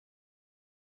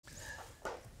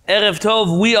Erev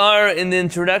Tov, we are in the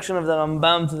introduction of the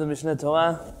Rambam to the Mishneh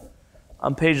Torah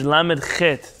on page Lamed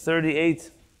Chet,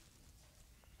 38.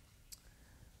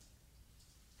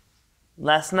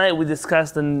 Last night we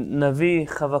discussed the Navi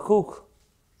Chavakuk.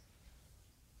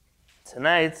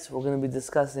 Tonight we're going to be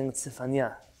discussing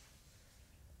Tzefaniah.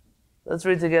 Let's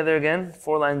read together again,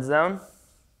 4 lines down.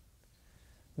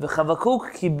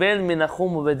 V'Chavakuk kibel min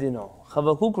Nachum u'bedino.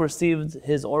 Chavakuk received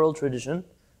his oral tradition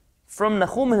from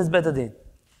Nachum and his Bet Adin.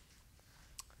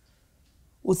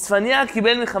 Utzfaniah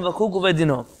kibel min Chavakuk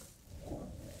u'bedino.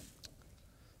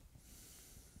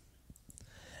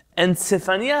 And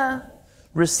Tzefaniah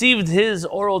received his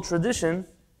oral tradition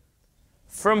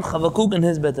from Chavakuk and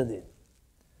his Bet Adin.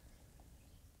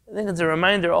 I think it's a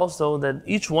reminder also that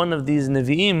each one of these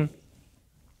Nevi'im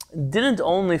didn't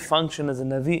only function as a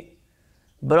Navi,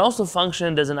 but also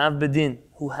functioned as an Av Bedin,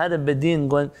 who had a Bedin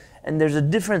going. And there's a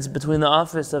difference between the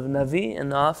office of Navi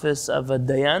and the office of a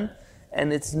Dayan,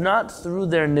 and it's not through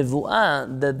their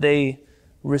Nevu'ah that they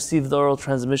receive the oral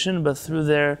transmission, but through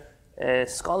their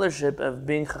scholarship of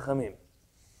being Chachamim.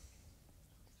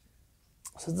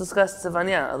 So let's discuss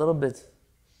Tzefaniah a little bit.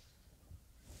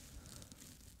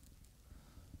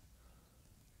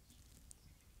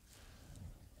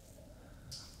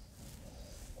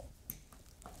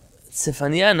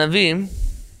 Tzefaniah Navi,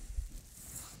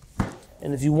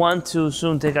 and if you want to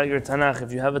soon take out your Tanakh,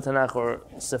 if you have a Tanakh or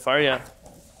Sefaria,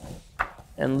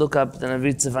 and look up the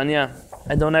Navi Tzefaniah.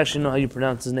 I don't actually know how you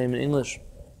pronounce his name in English.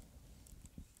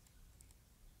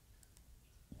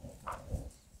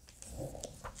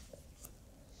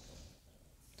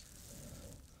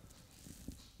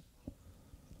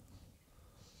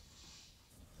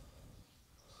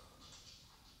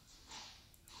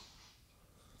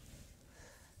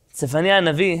 Tzefaniah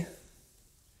Navi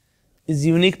is a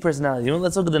unique personality.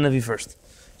 Let's look at the Navi first.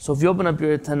 So if you open up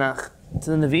your Tanakh to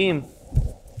the Navi'im,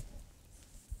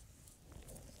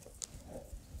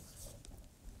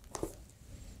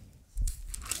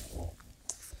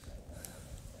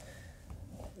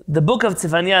 the book of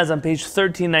Tzefaniah is on page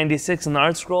 1396 in the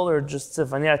Art Scroll, or just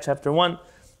Tzefaniah chapter 1.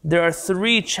 There are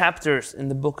 3 chapters in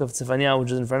the book of Tzefaniah,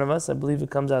 which is in front of us. I believe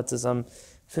it comes out to some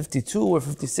 52 or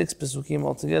 56 Pesukim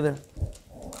altogether.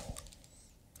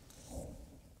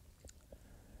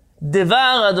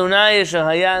 Devar Adonai אשר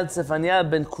היה על צפניה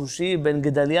בן כושי, בן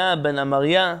גדליה, בן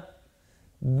אמריה,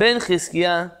 בן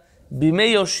חזקיה, בימי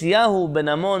יאשיהו בן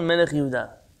עמון מלך יהודה.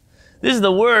 This is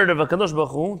the word of HaKadosh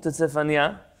Baruch Hu to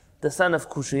Tzefaniah, the son of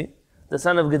Cushi, the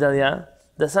son of Gedaliah,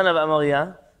 the son of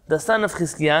Amariah, the son of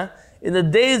Chizkiah, in the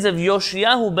days of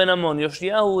Yoshiyahu ben Ammon.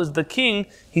 Yoshiyahu is the king,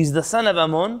 he's the son of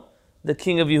Ammon, the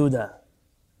king of Yehuda.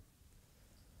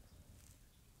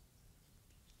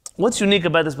 What's unique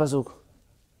about this pasuk?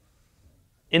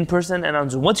 In person and on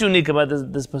Zoom. What's unique about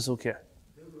this pasuk here?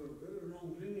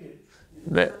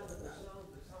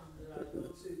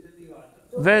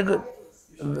 Very good.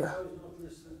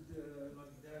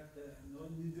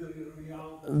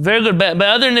 Very good. By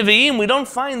other Nevi'im, we don't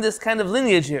find this kind of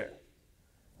lineage here.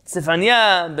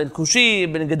 Tzefaniah, ben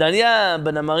Cushi, ben Gedaliah,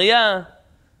 ben Amariah.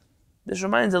 This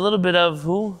reminds a little bit of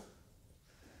who?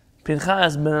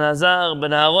 Pinchas, ben Azar,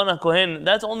 ben Aaron HaKohen.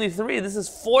 That's only 3. This is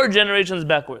 4 generations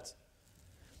backwards.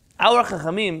 Our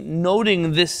Chachamim,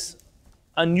 noting this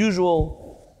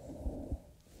unusual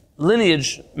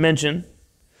lineage mention,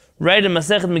 write in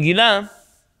Masechet Megillah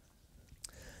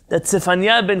that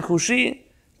Tzefaniah ben Cushi,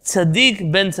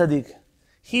 Tzaddik ben Tzaddik.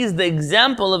 He's the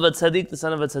example of a Tzaddik, the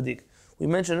son of a Tzaddik. We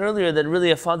mentioned earlier that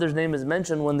really a father's name is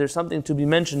mentioned when there's something to be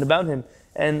mentioned about him.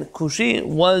 And Cushi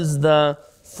was the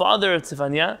father of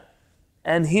Tzefaniah,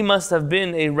 and he must have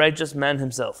been a righteous man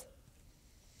himself.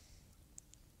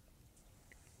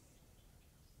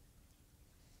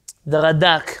 The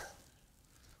Radak.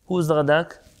 Who is the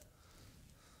Radak?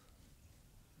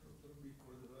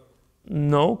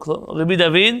 No. Rabbi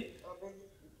David?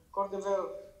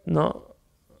 No.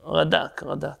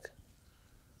 Radak.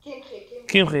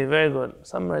 Kimchi, very good.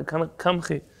 Some right,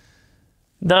 Kamchi.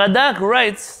 The Radak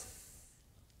writes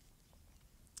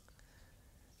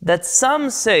that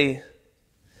some say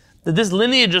that this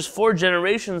lineage is 4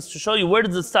 generations to show you where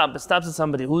does it stop. It stops at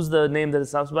somebody. Who's the name that it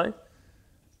stops by?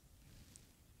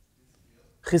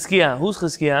 Chizkiah. Who's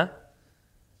Chizkiah?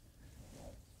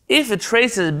 If it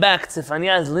traces back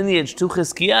Tzefaniah's lineage to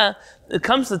Chizkiah, it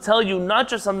comes to tell you not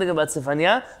just something about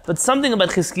Tzefaniah, but something about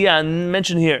Chizkiah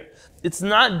mentioned here. It's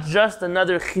not just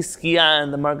another Chizkiah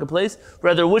in the marketplace.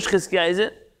 Rather, which Chizkiah is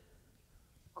it?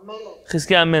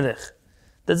 Chizkiah Melech.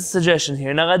 That's a suggestion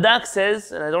here. Now Radak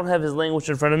says, and I don't have his language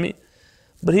in front of me,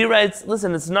 but he writes,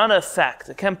 listen, it's not a fact.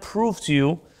 I can't prove to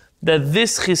you that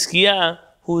this Chizkiah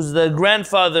who's the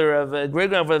grandfather of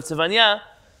great-grandfather of Tzefaniah,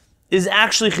 is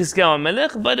actually Chizkiyahu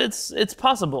HaMelech, but it's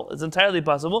possible. It's entirely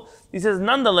possible. He says,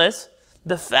 nonetheless,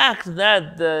 the fact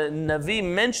that the Navi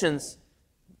mentions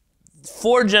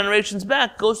 4 generations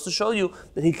back goes to show you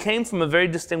that he came from a very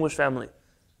distinguished family.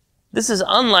 This is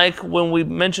unlike when we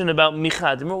mentioned about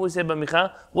Micha. Do you remember what we said about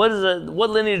Micha? What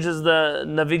lineage does the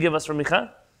Navi give us from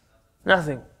Micha?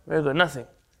 Nothing. Very good, nothing.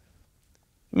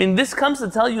 I mean, this comes to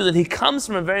tell you that he comes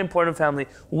from a very important family.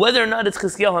 Whether or not it's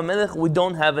Chizkiyahu HaMelech, we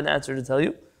don't have an answer to tell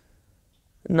you.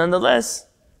 Nonetheless,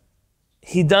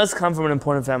 he does come from an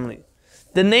important family.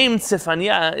 The name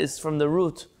Tzefaniah is from the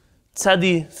root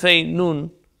Tzadi Fei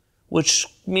Nun, which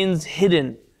means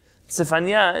hidden.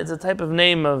 Tzefaniah is a type of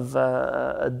name of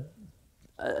a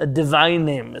divine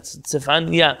name. It's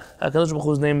Tzefaniah. HaKadosh Baruch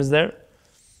Hu's name is there.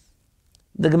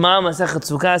 The Gemara Masechet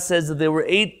Sukkah says that there were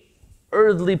 8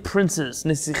 earthly princes,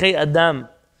 Nesichei Adam,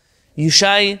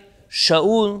 Yishai,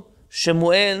 Shaul,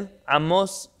 Shemuel,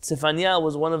 Amos. Tzefaniah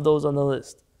was one of those on the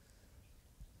list.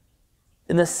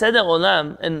 In the Seder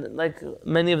Olam, and like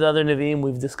many of the other Nevi'im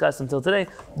we've discussed until today,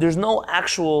 there's no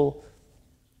actual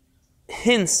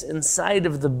hints inside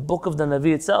of the book of the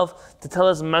Navi itself to tell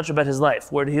us much about his life.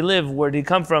 Where did he live? Where did he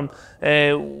come from?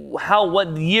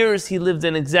 What years he lived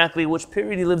in exactly? Which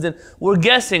period he lived in? We're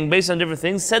guessing based on different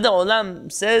things. Seder Olam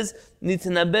says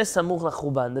Nitnabe Samuch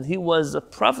LaChuban, that he was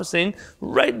prophesying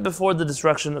right before the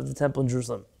destruction of the temple in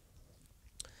Jerusalem.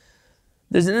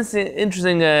 There's an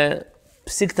interesting Psikta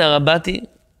Rabati,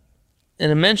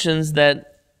 and it mentions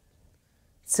that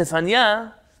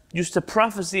Tzefaniah used to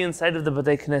prophesy inside of the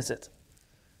Batei Knesset,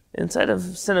 inside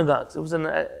of synagogues. It was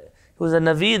a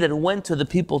Navi that went to the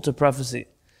people to prophecy.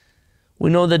 We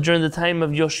know that during the time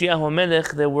of Yoshiyahu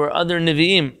HaMelech, there were other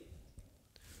Nevi'im.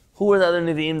 Who were the other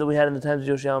Nevi'im that we had in the times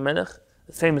of Yoshiyahu HaMelech?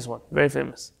 The famous one, very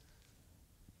famous.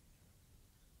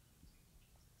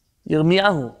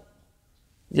 Yirmiyahu.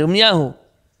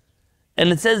 And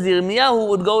it says Yirmiyahu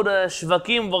would go to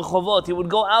Shvakim V'Rchovot. He would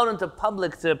go out into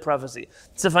public to prophecy.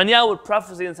 Tzefaniah would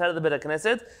prophesy inside of the Beit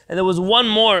HaKnesset. And there was one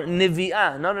more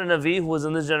Nevi'ah, not a Navi, who was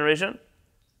in this generation.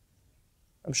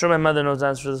 I'm sure my mother knows the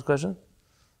answer to this question.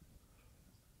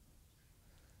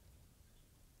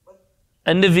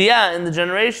 A Nevi'ah in the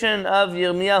generation of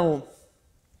Yirmiyahu.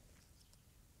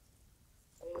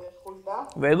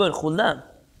 Very good, Chulda.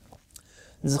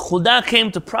 Chulda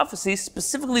came to prophecy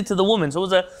specifically to the woman.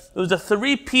 So it was a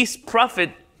 3-piece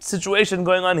prophet situation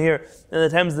going on here in the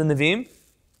times of the Nevi'im.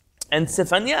 And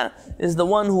Tzefaniah is the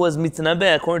one who was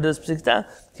mitnabeh, according to this Psikta,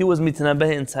 he was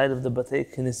mitnabeh inside of the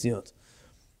Batei Knesiyot.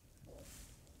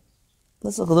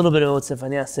 Let's look a little bit at what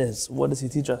Tzefaniah says. What does he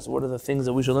teach us? What are the things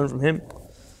that we should learn from him?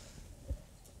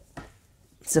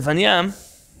 Tzefaniah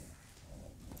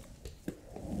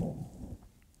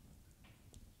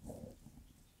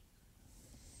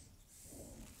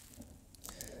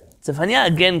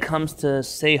again comes to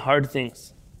say hard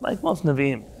things, like most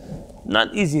Nevi'im.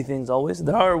 Not easy things always.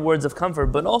 There are words of comfort,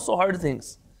 but also hard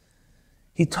things.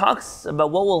 He talks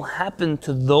about what will happen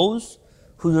to those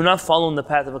who do not follow in the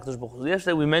path of HaKadosh Baruch Hu.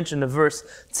 Yesterday we mentioned a verse,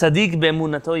 Tzadik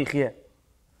be'emunato yichyeh,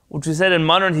 which we said in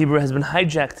modern Hebrew has been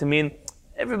hijacked to mean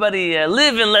everybody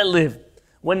live and let live,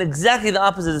 when exactly the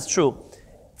opposite is true.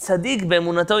 Tzadik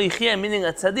be'emunato yichyeh, meaning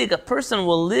a tzaddik, a person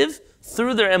will live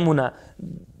through their emunah.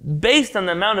 Based on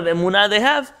the amount of emunah they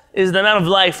have, is the amount of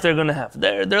life they're going to have.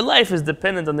 Their life is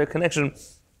dependent on their connection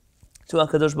to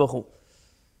HaKadosh Baruch Hu.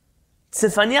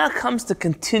 Tzefaniah comes to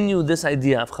continue this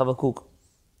idea of Chavakuk.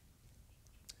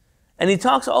 And he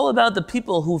talks all about the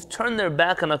people who've turned their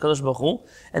back on HaKadosh Baruch Hu,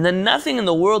 and then nothing in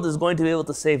the world is going to be able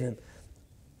to save him.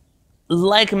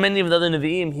 Like many of the other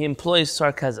Nevi'im, he employs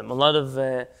sarcasm. A lot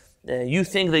of, you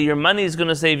think that your money is going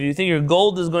to save you, you think your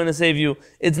gold is going to save you,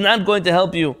 it's not going to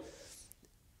help you.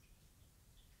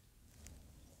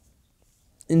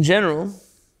 In general,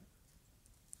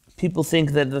 people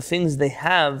think that the things they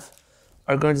have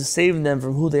are going to save them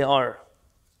from who they are.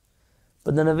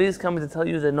 But the Navi is coming to tell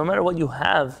you that no matter what you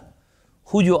have,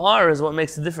 who you are is what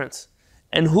makes the difference.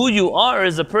 And who you are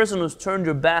is a person who's turned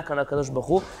your back on HaKadosh Baruch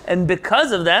Hu. And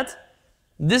because of that,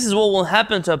 this is what will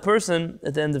happen to a person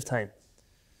at the end of time.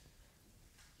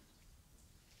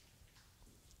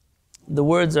 The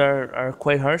words are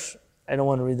quite harsh. I don't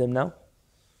want to read them now.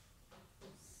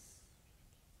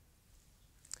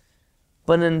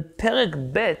 But in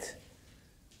Perek Bet,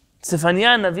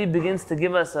 Tzefaniah Navi begins to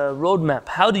give us a roadmap.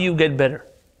 How do you get better?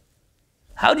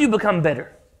 How do you become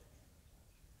better?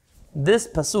 This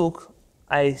pasuk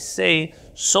I say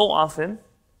so often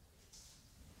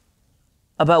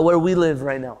about where we live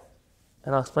right now.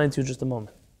 And I'll explain to you in just a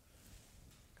moment.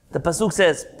 The pasuk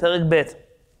says, Perek Bet,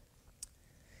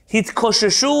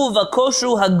 Hitkoshishu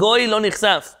v'koshu hagoy lo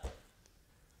nichsaf.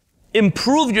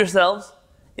 improve yourselves,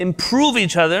 improve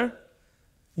each other,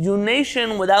 you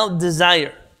nation without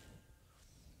desire.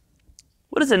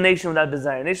 What is a nation without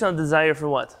desire? A nation without desire for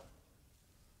what?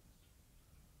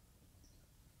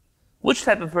 Which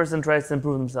type of person tries to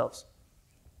improve themselves?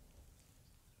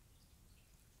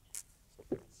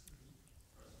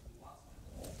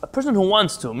 A person who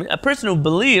wants to. A person who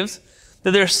believes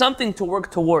that there's something to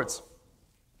work towards.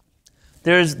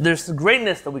 There's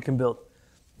greatness that we can build.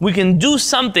 We can do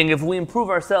something if we improve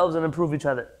ourselves and improve each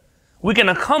other. We can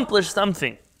accomplish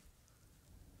something.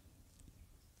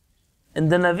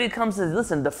 And the Navi comes and says,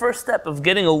 listen, the first step of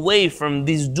getting away from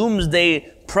these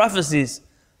doomsday prophecies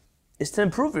is to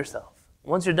improve yourself.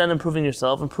 Once you're done improving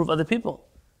yourself, improve other people.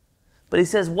 But he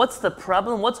says, what's the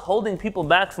problem? What's holding people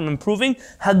back from improving?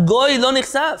 Hagoy lo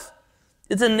nichsaf.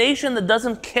 It's a nation that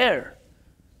doesn't care.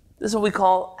 This is what we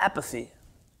call apathy.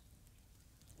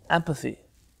 Apathy.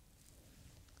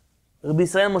 Rabbi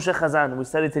Israel Moshe Chazan, we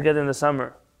studied together in the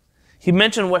summer. He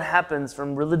mentioned what happens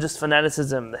from religious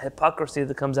fanaticism, the hypocrisy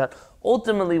that comes out.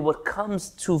 Ultimately, what comes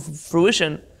to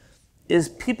fruition is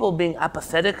people being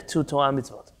apathetic to Torah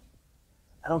mitzvot.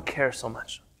 I don't care so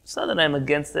much. It's not that I'm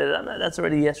against it. That's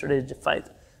already yesterday's fight.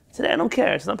 Today I don't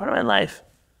care. It's not part of my life.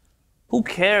 Who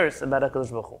cares about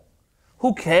HaKadosh Baruch Hu?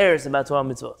 Who cares about Torah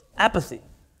mitzvot? Apathy.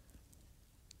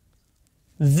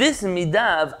 This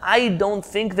midah of I don't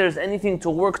think there's anything to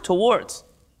work towards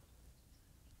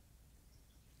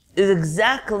is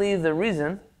exactly the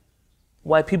reason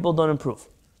why people don't improve.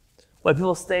 Why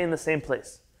people stay in the same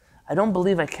place. I don't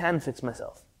believe I can fix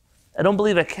myself. I don't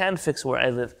believe I can fix where I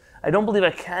live. I don't believe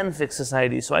I can fix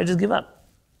society, so I just give up.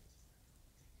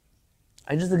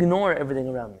 I just ignore everything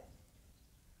around me.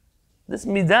 This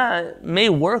midah may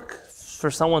work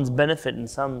for someone's benefit in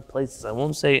some places. I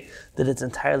won't say that it's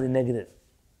entirely negative.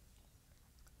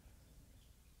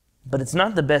 But it's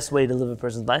not the best way to live a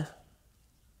person's life.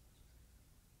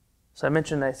 So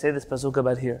I say this pasuk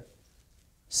about here.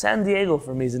 San Diego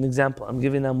for me is an example. I'm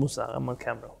giving now Musa. I'm on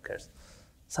camera. Who cares?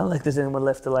 It's not like there's anyone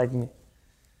left to like me.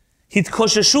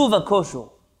 Hitkoshesu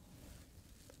v'koshu.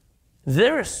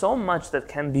 There is so much that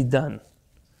can be done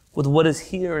with what is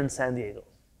here in San Diego.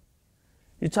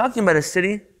 You're talking about a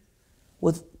city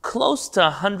with close to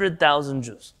 100,000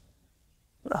 Jews.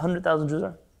 What 100,000 Jews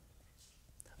are?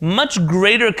 Much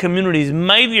greater communities,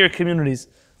 mightier communities,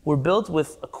 were built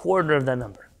with a quarter of that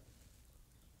number.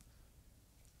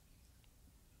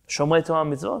 Shomrei Torah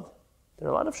mitzvot. There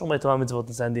are a lot of Shomrei Torah mitzvot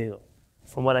in San Diego,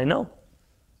 from what I know.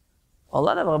 A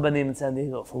lot of Rabbanim in San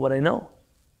Diego, from what I know.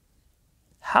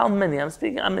 How many,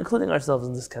 I'm including ourselves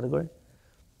in this category,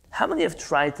 how many have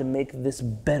tried to make this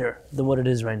better than what it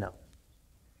is right now?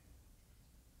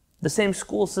 The same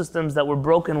school systems that were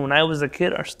broken when I was a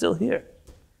kid are still here.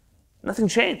 Nothing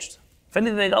changed. If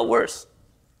anything, they got worse.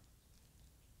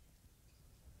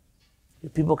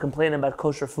 People complain about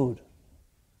kosher food.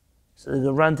 So they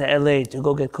go run to LA to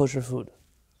go get kosher food.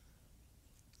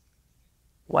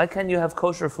 Why can't you have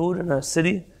kosher food in a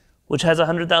city which has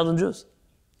 100,000 Jews?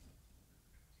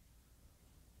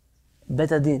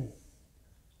 Bet Adin.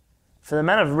 For the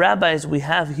amount of rabbis we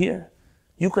have here,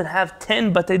 you could have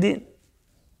 10 Bet Adin.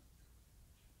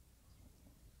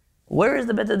 Where is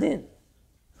the Bet Adin?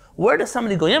 Where does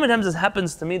somebody go? You know how many times this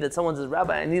happens to me that someone says,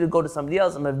 Rabbi, I need to go to somebody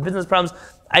else, I have business problems.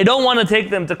 I don't want to take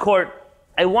them to court.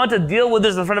 I want to deal with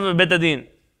this in front of a Bet Adin.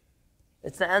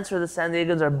 It's the answer that San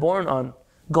Diegans are born on.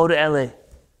 Go to LA.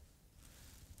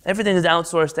 Everything is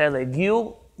outsourced to LA.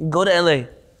 Giyu, go to LA.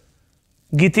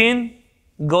 Gitin,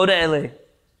 go to LA.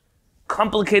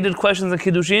 Complicated questions in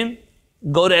Kiddushin,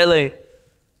 go to LA.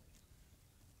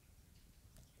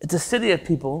 It's a city of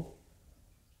people.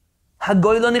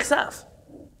 Hagoy lo nichsaf.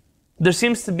 There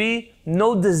seems to be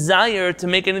no desire to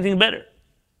make anything better.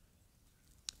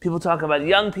 People talk about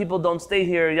young people don't stay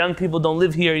here, young people don't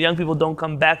live here, young people don't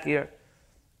come back here.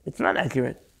 It's not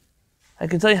accurate. I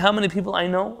can tell you how many people I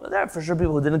know, there are for sure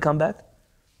people who didn't come back,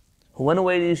 who went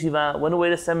away to yeshiva, went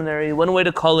away to seminary, went away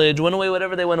to college, went away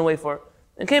whatever they went away for,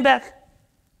 and came back.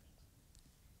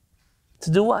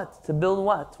 To do what? To build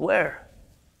what? Where?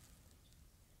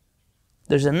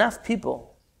 There's enough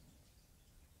people.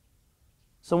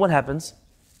 So what happens?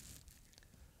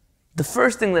 The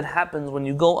first thing that happens when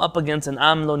you go up against an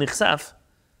Am lo nichsaf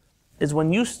is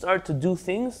when you start to do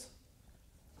things,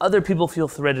 other people feel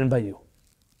threatened by you.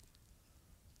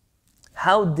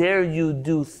 How dare you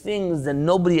do things that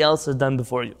nobody else has done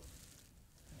before you?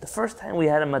 The first time we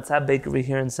had a matzah bakery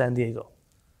here in San Diego,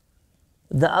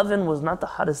 the oven was not the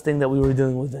hottest thing that we were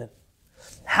dealing with then.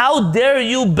 How dare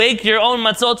you bake your own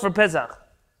matzot for Pesach?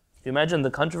 Can you imagine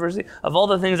the controversy? Of all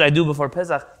the things I do before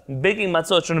Pesach, baking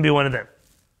matzot shouldn't be one of them.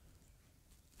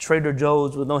 Trader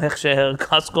Joe's with no hechsher,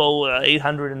 Costco,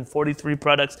 843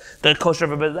 products, the kosher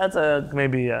for business. That's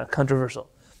maybe controversial.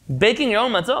 Baking your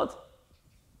own matzot.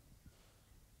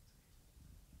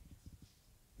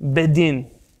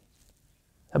 Bedin.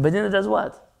 A bedin that does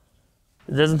what?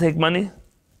 It doesn't take money?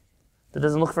 That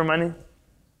doesn't look for money?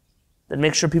 That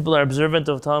makes sure people are observant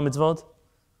of Torah mitzvot?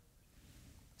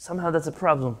 Somehow that's a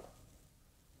problem.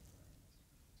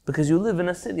 Because you live in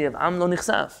a city of Am Lo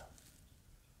Nichsaf.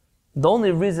 The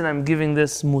only reason I'm giving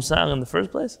this musar in the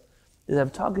first place is I'm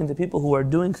talking to people who are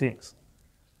doing things.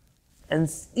 And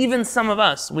even some of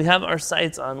us, we have our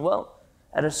sights on, well,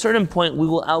 at a certain point we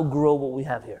will outgrow what we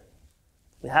have here.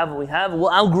 We have what we have,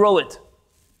 we'll outgrow it.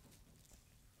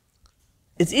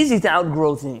 It's easy to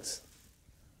outgrow things.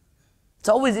 It's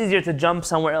always easier to jump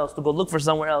somewhere else, to go look for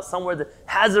somewhere else, somewhere that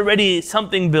has already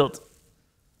something built.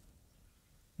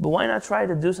 But why not try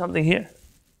to do something here?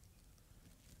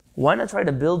 Why not try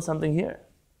to build something here?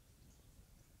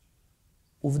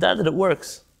 Uvda that it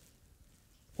works.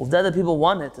 Uvda that people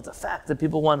want it. It's a fact that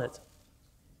people want it.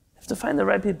 You have to find the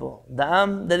right people. The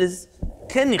Am that is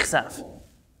ken nichsaf,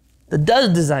 that does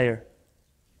desire.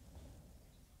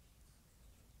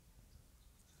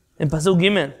 In Pasuk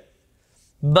Gimel,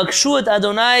 Bakshu et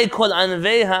Adonai kol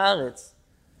anvei haaretz.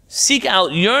 Seek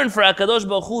out, yearn for HaKadosh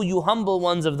Baruch Hu, you humble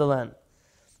ones of the land.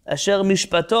 Asher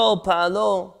mishpato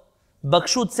pa'alo,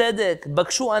 Bakshu tzedek,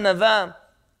 Bakshu anava,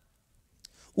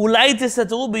 ulai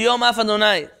tisatru biyom af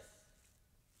Adonai.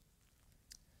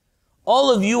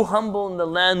 All of you humble in the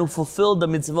land who fulfilled the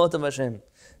mitzvot of Hashem.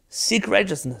 Seek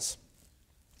righteousness.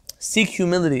 Seek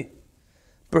humility.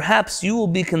 Perhaps you will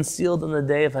be concealed on the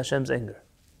day of Hashem's anger.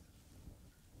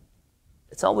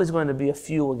 It's always going to be a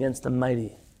few against the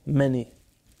mighty, many.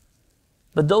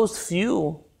 But those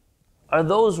few are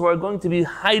those who are going to be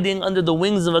hiding under the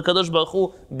wings of HaKadosh Baruch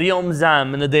Hu biyom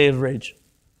zam, in the day of rage.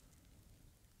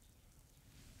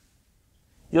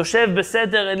 Yoshev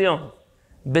beseder elyon,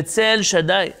 betzel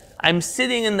Shaddai. I'm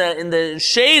sitting in the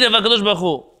shade of HaKadosh Baruch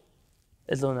Hu.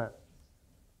 Etlonan.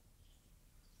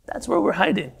 That's where we're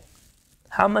hiding.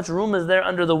 How much room is there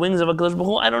under the wings of HaKadosh Baruch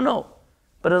Hu? I don't know.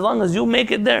 But as long as you make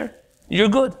it there, you're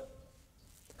good.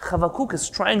 Chavakuk is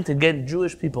trying to get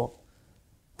Jewish people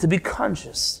to be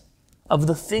conscious of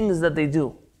the things that they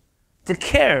do. To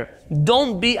care.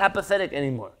 Don't be apathetic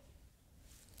anymore.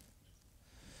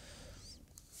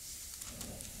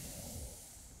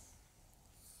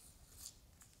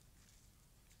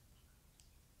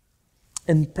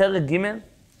 In Perek Gimel,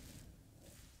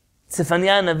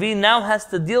 Tzefaniah Navi now has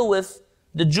to deal with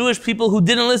the Jewish people who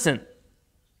didn't listen.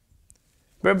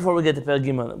 Right before we get to Perek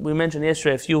Gimel, we mentioned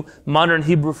yesterday a few modern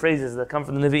Hebrew phrases that come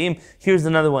from the Nevi'im. Here's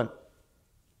another one.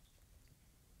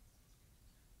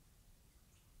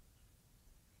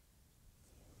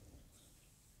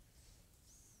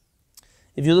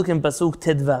 If you look in Pasuk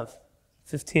Tedvav,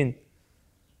 15.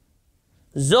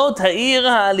 Zot ha'ir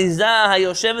ha'aliza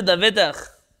ha'yoshevet havetach.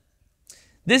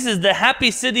 This is the happy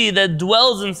city that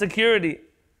dwells in security.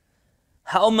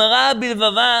 Ha'omera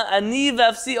bilvava ani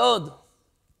v'afsi od.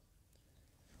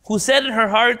 Who said in her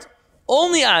heart,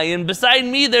 only I, and beside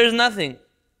me there's nothing.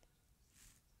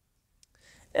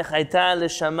 Ech hayta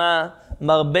leshama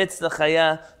marbetz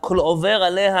l'chaya, kol over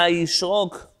aleha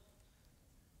yishrok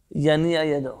yani'a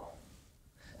yado.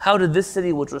 How did this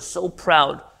city, which was so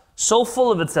proud, so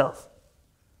full of itself,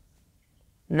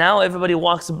 now everybody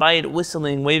walks by it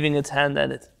whistling, waving its hand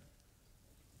at it?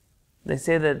 They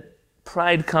say that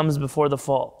pride comes before the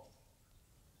fall.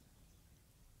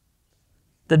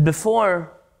 That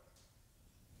before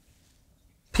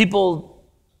people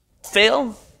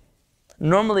fail,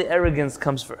 normally arrogance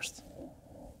comes first.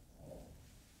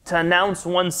 To announce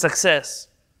one's success,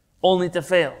 only to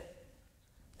fail.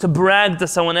 To brag to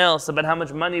someone else about how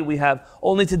much money we have,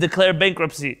 only to declare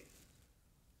bankruptcy.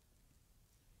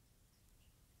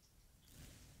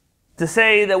 To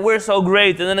say that we're so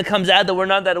great, and then it comes out that we're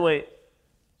not that way.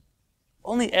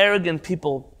 Only arrogant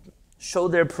people show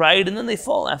their pride, and then they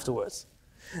fall afterwards.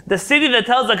 The city that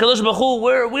tells HaKadosh Baruch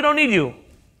Hu, we don't need you.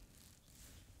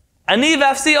 Ani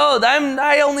v'afsi od,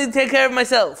 I only take care of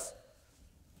myself.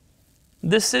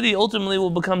 This city ultimately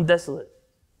will become desolate.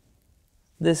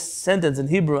 This sentence in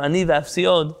Hebrew, ani v'afsi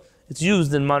od, it's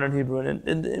used in modern Hebrew, and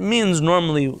it means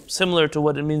normally similar to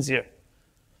what it means here.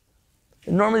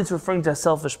 Normally it's referring to a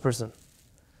selfish person.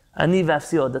 Ani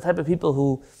v'afsi od, the type of people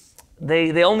who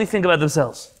they only think about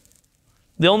themselves.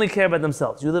 They only care about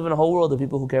themselves. You live in a whole world of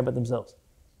people who care about themselves.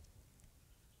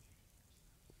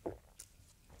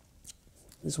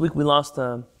 This week we lost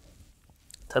a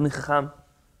Talmid Chacham,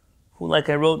 who, like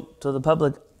I wrote to the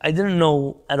public, I didn't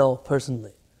know at all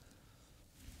personally.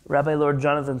 Rabbi Lord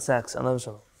Jonathan Sachs, Allah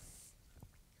Shalom.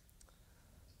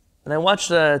 And I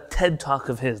watched a TED talk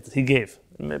of his that he gave.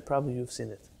 Probably you've seen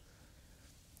it.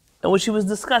 In which he was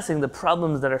discussing the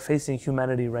problems that are facing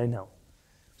humanity right now.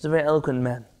 He was a very eloquent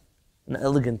man, an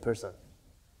elegant person,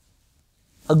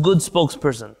 a good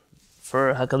spokesperson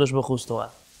for HaKadosh Baruch Hu's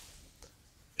Torah.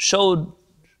 Showed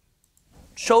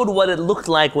what it looked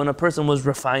like when a person was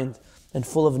refined and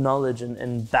full of knowledge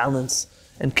and balance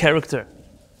and character.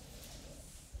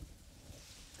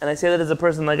 And I say that as a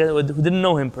person who didn't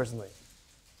know him personally.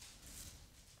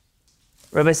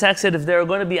 Rabbi Sachs said if there are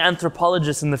going to be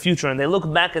anthropologists in the future and they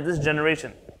look back at this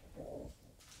generation,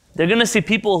 they're going to see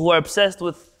people who are obsessed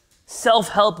with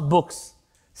self-help books,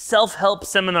 self-help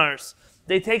seminars.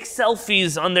 They take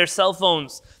selfies on their cell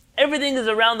phones. Everything is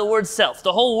around the word self.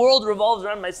 The whole world revolves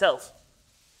around myself.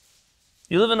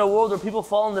 You live in a world where people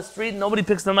fall in the street, nobody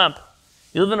picks them up.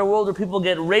 You live in a world where people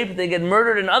get raped, they get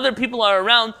murdered, and other people are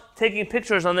around taking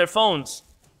pictures on their phones.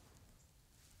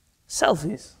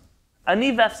 Selfies.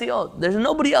 Ani v'afsiot. There's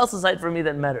nobody else aside from me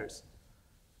that matters.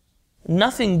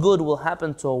 Nothing good will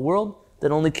happen to a world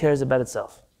that only cares about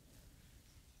itself.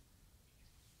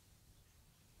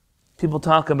 People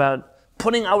talk about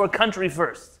putting our country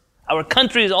first. Our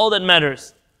country is all that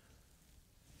matters.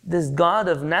 This God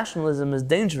of nationalism is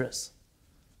dangerous.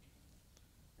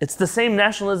 It's the same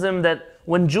nationalism that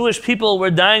when Jewish people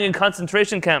were dying in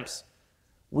concentration camps,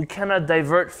 we cannot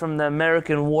divert from the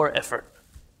American war effort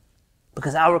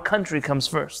because our country comes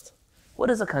first.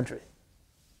 What is a country?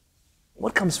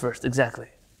 What comes first exactly?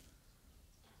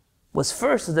 What's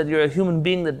first is that you're a human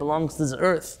being that belongs to this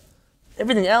earth.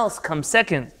 Everything else comes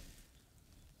second.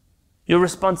 Your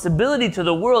responsibility to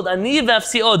the world, ani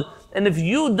v'afsiod. And if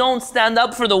you don't stand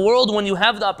up for the world when you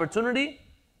have the opportunity,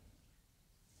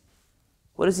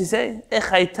 what does he say?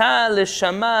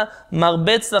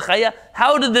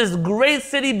 How did this great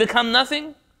city become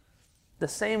nothing? The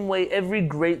same way every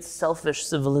great selfish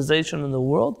civilization in the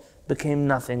world became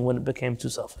nothing when it became too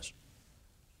selfish.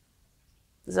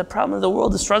 This is a problem the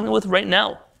world is struggling with right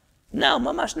now. Now,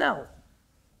 mamash now.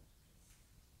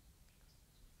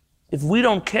 If we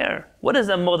don't care, what is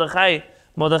that Mordechai?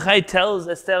 Mordechai tells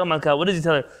Esther Malka, what does he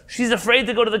tell her? She's afraid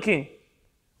to go to the king.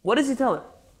 What does he tell her?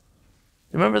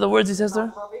 Remember the words he says to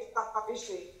her?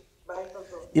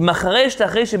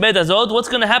 What's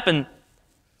going to happen?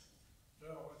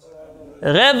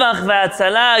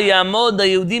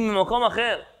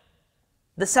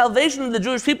 The salvation of the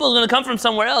Jewish people is going to come from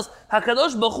somewhere else.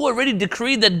 HaKadosh Baruch Hu already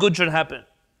decreed that good should happen.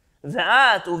 I'm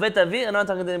not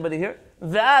talking to anybody here.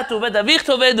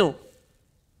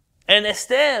 And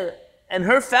Esther and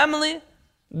her family,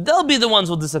 they'll be the ones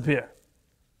who will disappear.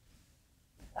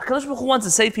 HaKadosh Baruch Hu wants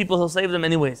to save people, he'll save them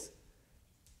anyways.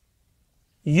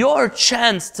 Your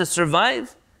chance to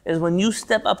survive is when you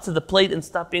step up to the plate and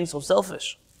stop being so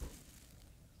selfish.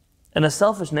 And a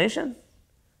selfish nation,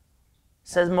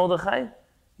 says Mordechai,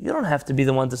 you don't have to be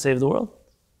the one to save the world.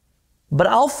 But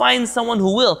I'll find someone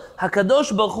who will.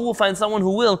 HaKadosh Baruch Hu will find someone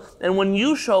who will. And when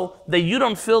you show that you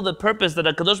don't feel the purpose that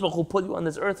HaKadosh Baruch Hu put you on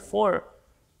this earth for,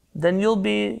 then you'll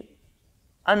be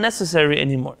unnecessary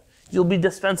anymore. You'll be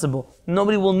dispensable.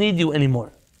 Nobody will need you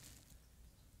anymore.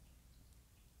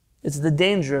 It's the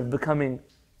danger of becoming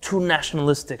too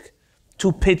nationalistic,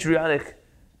 too patriotic,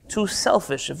 too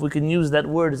selfish, if we can use that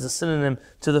word as a synonym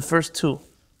to the first two.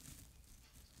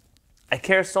 I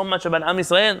care so much about Am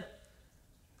Yisrael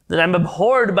that I'm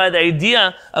abhorred by the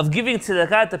idea of giving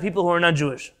tzedakah to people who are not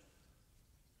Jewish.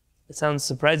 It sounds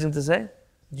surprising to say.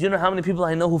 Do you know how many people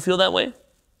I know who feel that way?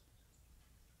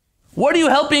 What are you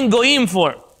helping Goyim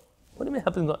for? What do you mean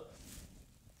helping Goyim?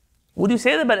 Would you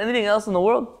say that about anything else in the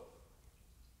world?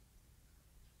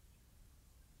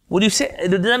 Would you say,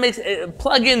 does that make,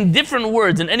 plug in different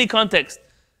words in any context?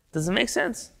 Does it make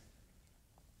sense?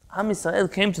 Am Yisrael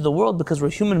came to the world because we're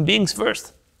human beings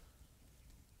first.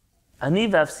 Ani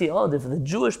v'afsiod, if the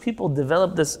Jewish people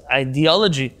develop this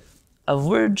ideology of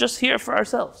we're just here for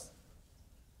ourselves,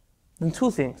 then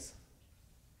two things.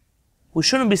 We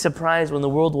shouldn't be surprised when the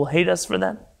world will hate us for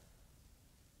that.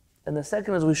 And the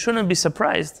second is we shouldn't be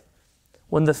surprised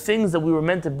when the things that we were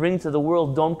meant to bring to the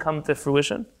world don't come to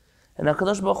fruition. And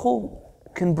HaKadosh Baruch Hu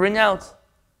can bring out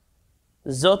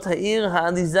Zot ha'ir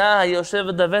ha'alizah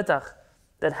ha'yoshevet davetach.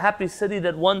 That happy city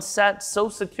that once sat so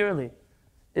securely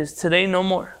is today no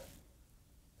more.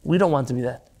 We don't want to be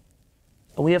that.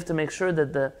 And we have to make sure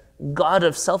that the God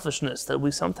of selfishness that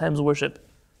we sometimes worship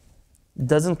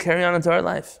doesn't carry on into our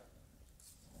life.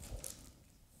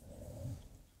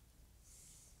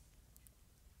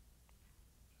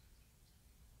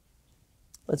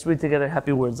 Let's read together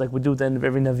happy words like we do at the end of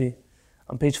every Navi.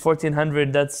 On page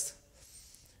 1400, that's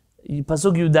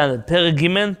Pasuk Yudaled, Perek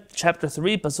Gimel, chapter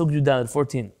 3, Pasuk Yudaled,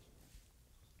 14.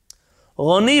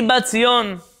 Roni bat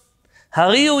Zion,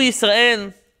 Hariu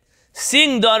Yisrael,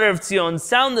 sing, daughter of Zion,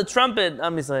 sound the trumpet,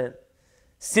 Am Yisrael.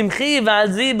 Simchi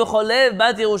v'alzi b'chol lev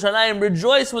bat Yerushalayim,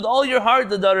 rejoice with all your heart,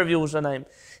 the daughter of Yerushalayim.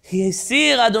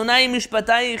 Hisir Adonai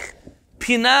mishpataich,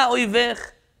 pina oivech,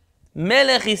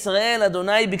 Melech Yisrael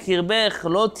Adonai b'kirbech,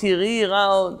 lo tiri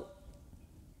ra'od.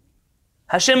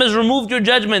 Hashem has removed your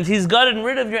judgment. He's gotten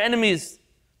rid of your enemies.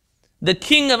 The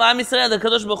King of Am Yisrael, the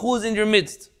Kadosh Baruch Hu, is in your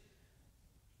midst.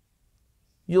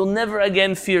 You'll never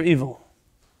again fear evil.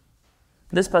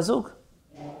 This pasuk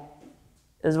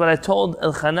is what I told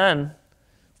Elchanan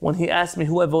when he asked me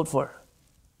who I vote for.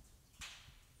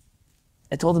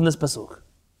 I told him this pasuk.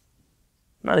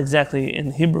 Not exactly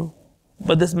in Hebrew,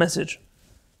 but this message.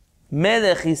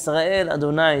 Melech Yisrael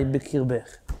Adonai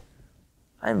b'kirbech.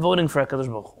 I'm voting for HaKadosh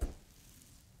Baruch Hu.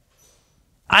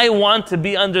 I want to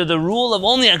be under the rule of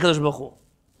only HaKadosh Baruch Hu.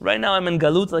 Right now I'm in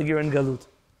Galut like you're in Galut.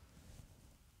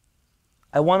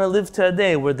 I want to live to a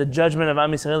day where the judgment of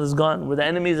Am Yisrael is gone, where the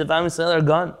enemies of Am Yisrael are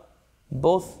gone,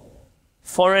 both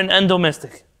foreign and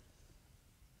domestic.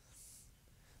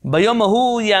 Bayom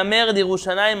hahu yamer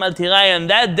Yerushalayim al tirai, and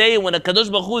that day when the Kadosh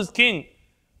Baruch Hu is king,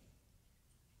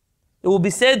 it will be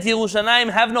said to Yerushalayim,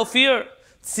 have no fear.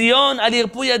 Tzion al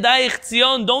yirpu yadayich,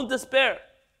 Tzion, don't despair.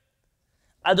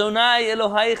 Adonai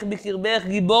Elohaich b'kirbech,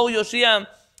 Gibor Yoshia,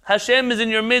 Hashem is in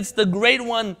your midst, the great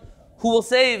one who will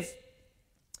save.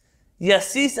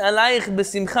 Yasis alayich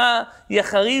b'simcha,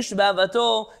 Yacharish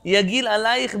b'avato, Yagil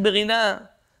alayich b'rina.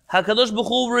 HaKadosh Baruch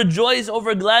Hu will rejoice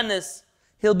over gladness.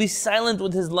 He'll be silent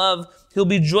with His love. He'll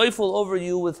be joyful over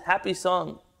you with happy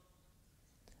song.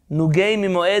 Nugei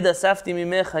mimoed asafti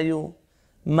mimech hayu,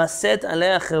 maset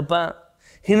alei cherpa.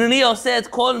 Hineni oseh et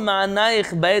kol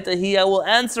ma'anayich ba'et ahi. I will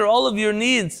answer all of your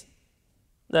needs.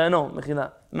 No,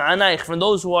 mechila. Ma'anayich, from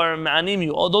those who are ma'anim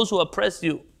you, all those who oppress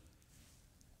you.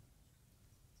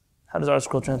 How does our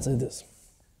scroll translate this?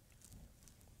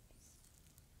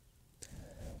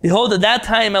 Behold, at that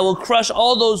time I will crush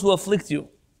all those who afflict you.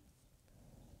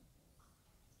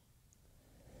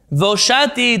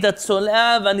 והושעתי את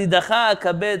הצולע והנידחה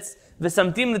הקבץ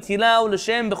ושמתים לתהילה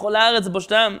ולשם בכל הארץ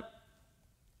בושתם.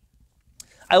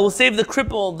 I will save the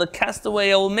cripple, the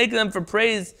castaway. I will make them for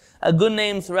praise a good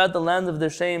name throughout the land of their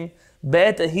shame.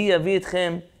 בעת ההיא אביא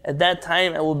אתכם. At that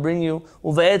time I will bring you.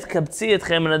 ובעת קבצי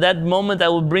אתכם. And at that moment I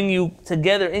will bring you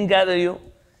together, gather you.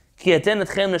 כי אתן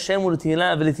אתכם לשם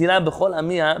ולתהילה ולתהילה בכל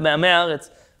בעמי הארץ.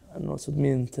 I don't know what it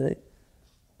means today.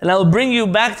 And I will bring you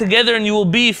back together and you will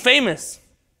be famous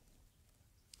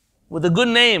with a good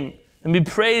name and be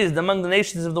praised among the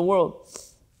nations of the world.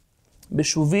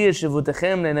 Beshuvi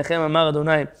yeshivutechem le'enechem amar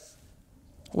Adonai.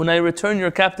 When I return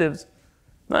your captives,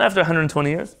 not after 120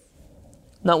 years,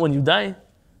 not when you die,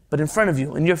 but in front of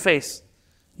you, in your face,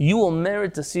 you will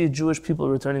merit to see Jewish people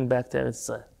returning back to Eretz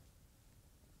Yisrael.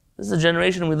 This is the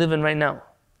generation we live in right now.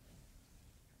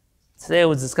 Today I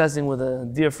was discussing with a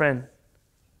dear friend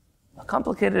a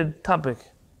complicated topic.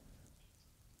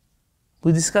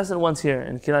 We discussed it once here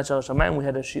in Kilat Shalosh Shamayim. We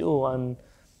had a shiur on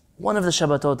one of the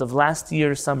Shabbatot of last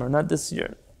year's summer, not this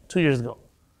year, 2 years ago.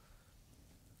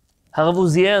 Harav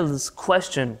Uziel's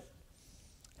question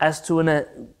as to a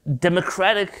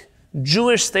democratic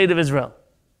Jewish state of Israel.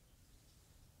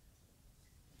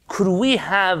 Could we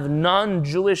have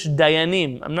non-Jewish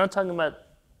dayanim? I'm not talking about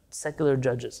secular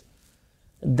judges.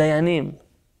 Dayanim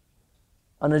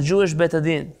on a Jewish Bet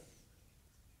Hadin,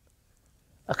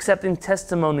 accepting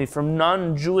testimony from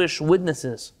non-Jewish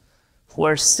witnesses who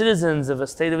are citizens of a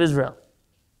state of Israel.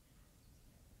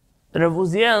 And Rav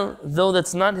Uziel, though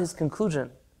that's not his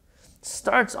conclusion,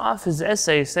 starts off his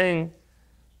essay saying,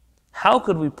 how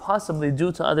could we possibly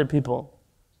do to other people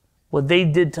what they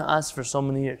did to us for so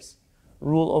many years?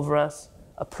 Rule over us,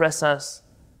 oppress us,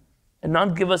 and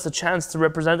not give us a chance to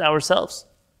represent ourselves.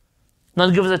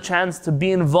 Not give us a chance to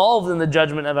be involved in the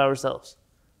judgment of ourselves.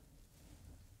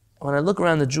 When I look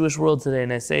around the Jewish world today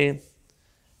and I say,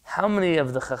 how many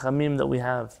of the Chachamim that we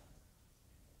have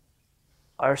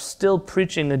are still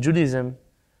preaching a Judaism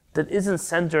that isn't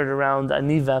centered around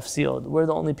Ani v'Afsiod? We're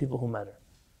the only people who matter.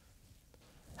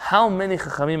 How many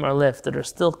Chachamim are left that are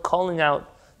still calling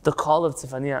out the call of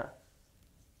Tzefaniah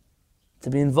to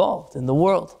be involved in the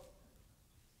world,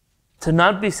 to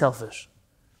not be selfish,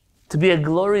 to be a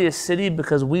glorious city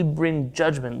because we bring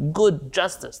judgment, good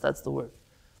justice, that's the word,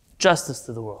 justice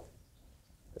to the world.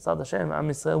 B'ezrat Hashem, Am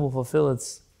Yisrael will fulfill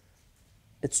its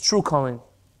true calling.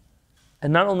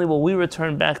 And not only will we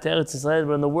return back to Eretz Yisrael,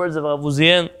 but in the words of Rav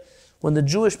Uziel, when the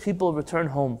Jewish people return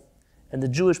home and the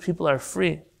Jewish people are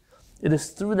free, it is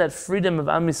through that freedom of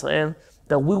Am Yisrael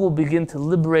that we will begin to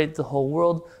liberate the whole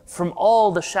world from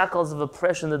all the shackles of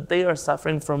oppression that they are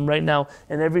suffering from right now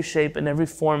in every shape, in every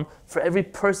form, for every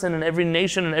person in every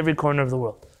nation in every corner of the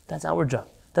world. That's our job.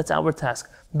 That's our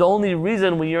task. The only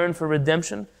reason we yearn for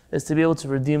redemption is to be able to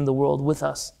redeem the world with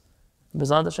us.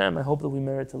 B'ezrat Hashem, I hope that we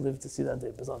merit to live to see that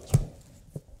day. B'ezrat Hashem.